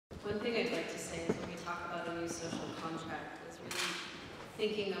One thing I'd like to say is when we talk about a new social contract is really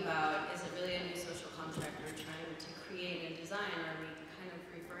thinking about, is it really a new social contract we're trying to create and design? Are we kind of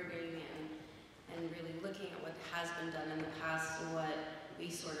reverting and really looking at what has been done in the past and what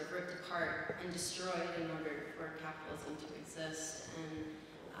we sort of ripped apart and destroyed in order for capitalism to exist, and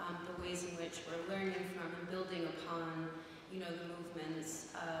the ways in which we're learning from and building upon, you know, the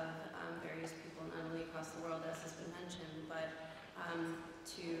movements of various people, not only across the world, as has been mentioned, but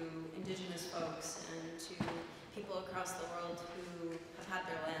to indigenous folks and to people across the world who have had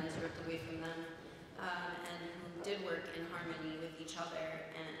their lands ripped away from them, and who did work in harmony with each other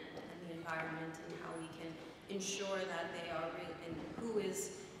and the environment, and how we can ensure that they are really, and who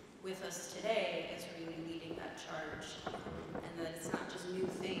is with us today is really leading that charge, and that it's not just new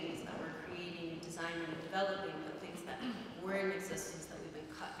things that we're creating, designing, and developing, but things that were in existence that we've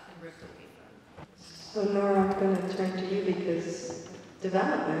been cut and ripped away from. So Nora, I'm going to turn to you because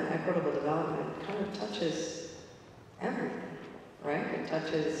development, equitable development, kind of touches everything, right? It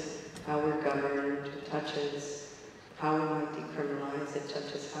touches how we're governed, it touches how we might decriminalize, it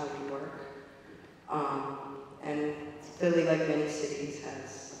touches how we work. And Philly, like many cities,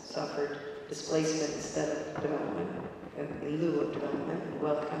 has suffered displacement instead of development, in lieu of development, and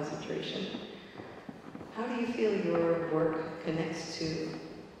wealth concentration. How do you feel your work connects to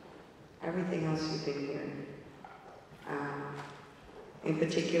everything else you've been hearing? In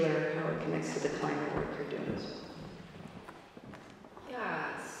particular, how it connects to the climate work you're doing as well.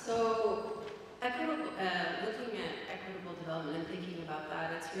 Yeah, so looking at equitable development and thinking about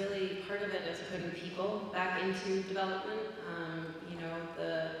that, it's really, part of it is putting people back into development. You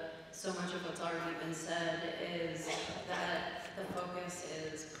know, so much of what's already been said is that the focus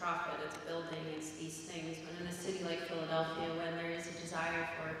is profit, it's building, it's these things. But in a city like Philadelphia, when there is a desire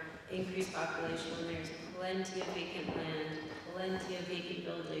for increased population, when there's plenty of vacant land, plenty of vacant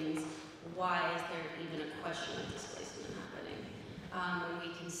buildings, why is there even a question of displacement happening? When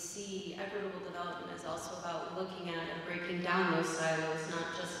we can see equitable development is also about looking at and breaking down those silos,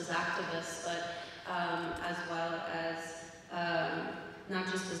 not just as activists, but as well as, not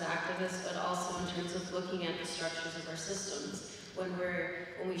just as activists, but also in terms of looking at the structures of our systems. When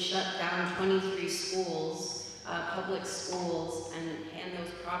we shut down 23 schools, public schools, and hand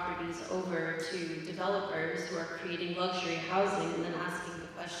those properties over to developers who are creating luxury housing and then asking the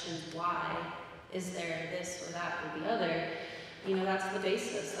questions, why is there this or that or the other? You know, that's the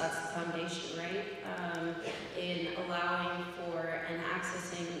basis, that's the foundation, right? In allowing for and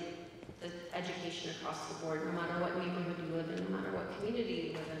accessing the education across the board, no matter what neighborhood you live in, no matter what community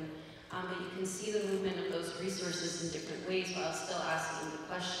you live in. But you can see the movement of those resources in different ways while still asking the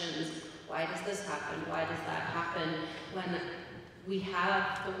questions, why does this happen? Why does that happen? When we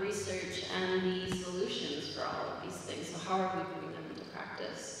have the research and the solutions for all of these things. So how are we putting them into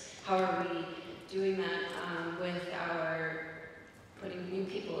practice? How are we doing that with our putting new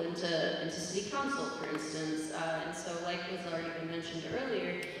people into city council, for instance? And so, like was already been mentioned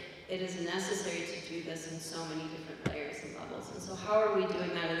earlier, it is necessary to do this in so many different layers and levels. And so how are we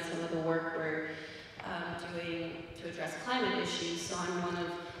doing that in some of the work we're doing to address climate issues? So I'm one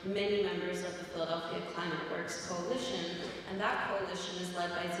of many members of the Philadelphia Climate Works Coalition, and that coalition is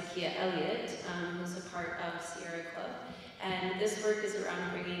led by Zakia Elliott, who's a part of Sierra Club. And this work is around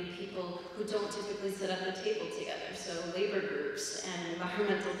bringing people who don't typically sit at the table together, so labor groups and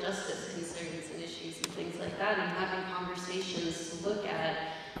environmental justice concerns and issues and things like that, and having conversations to look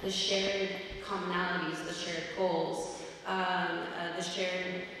at the shared commonalities, the shared goals, the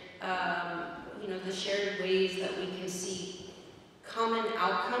shared, the shared ways that we can see common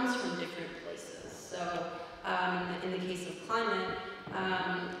outcomes from different places. So in the case of climate,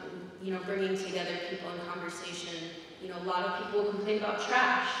 bringing together people in conversation. A lot of people complain about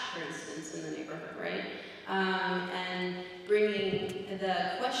trash, for instance, in the neighborhood, right? And bringing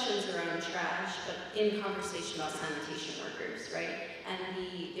the questions around trash, but in conversation about sanitation workers, right? And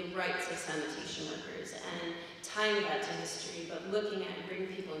the rights of sanitation workers, and tying that to history, but looking at and bringing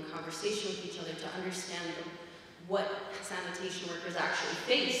people in conversation with each other to understand what sanitation workers actually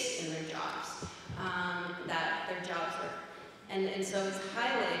face in their jobs, that their jobs are. And so it's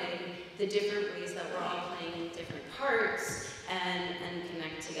highlighting the different ways that we're all playing different parts and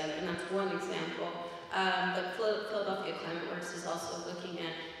connect together. And that's one example. But Philadelphia Climate Works is also looking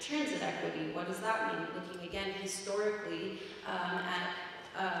at transit equity. What does that mean? Looking again historically at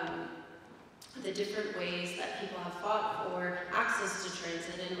the different ways that people have fought for access to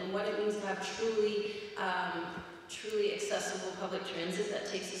transit and what it means to have truly accessible public transit that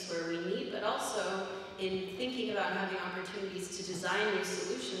takes us where we need, but also in thinking about having opportunities to design new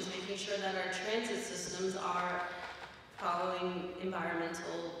solutions, making sure that our transit systems are following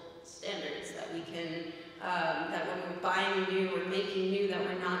environmental standards, that we can, that when we're buying new or making new, that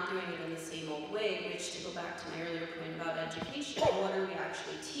we're not doing it in the same old way, which, to go back to my earlier point about education, what are we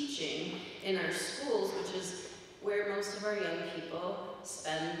actually teaching in our schools, which is where most of our young people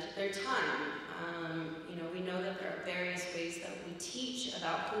spend their time. You know, we know that there are various ways that we teach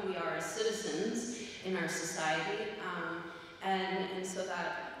about who we are as citizens in our society, and so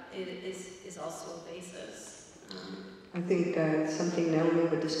that is also a basis. I think something Naomi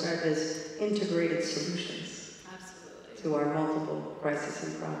would describe as integrated solutions Absolutely. to our multiple crises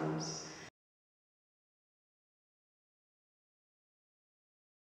and problems.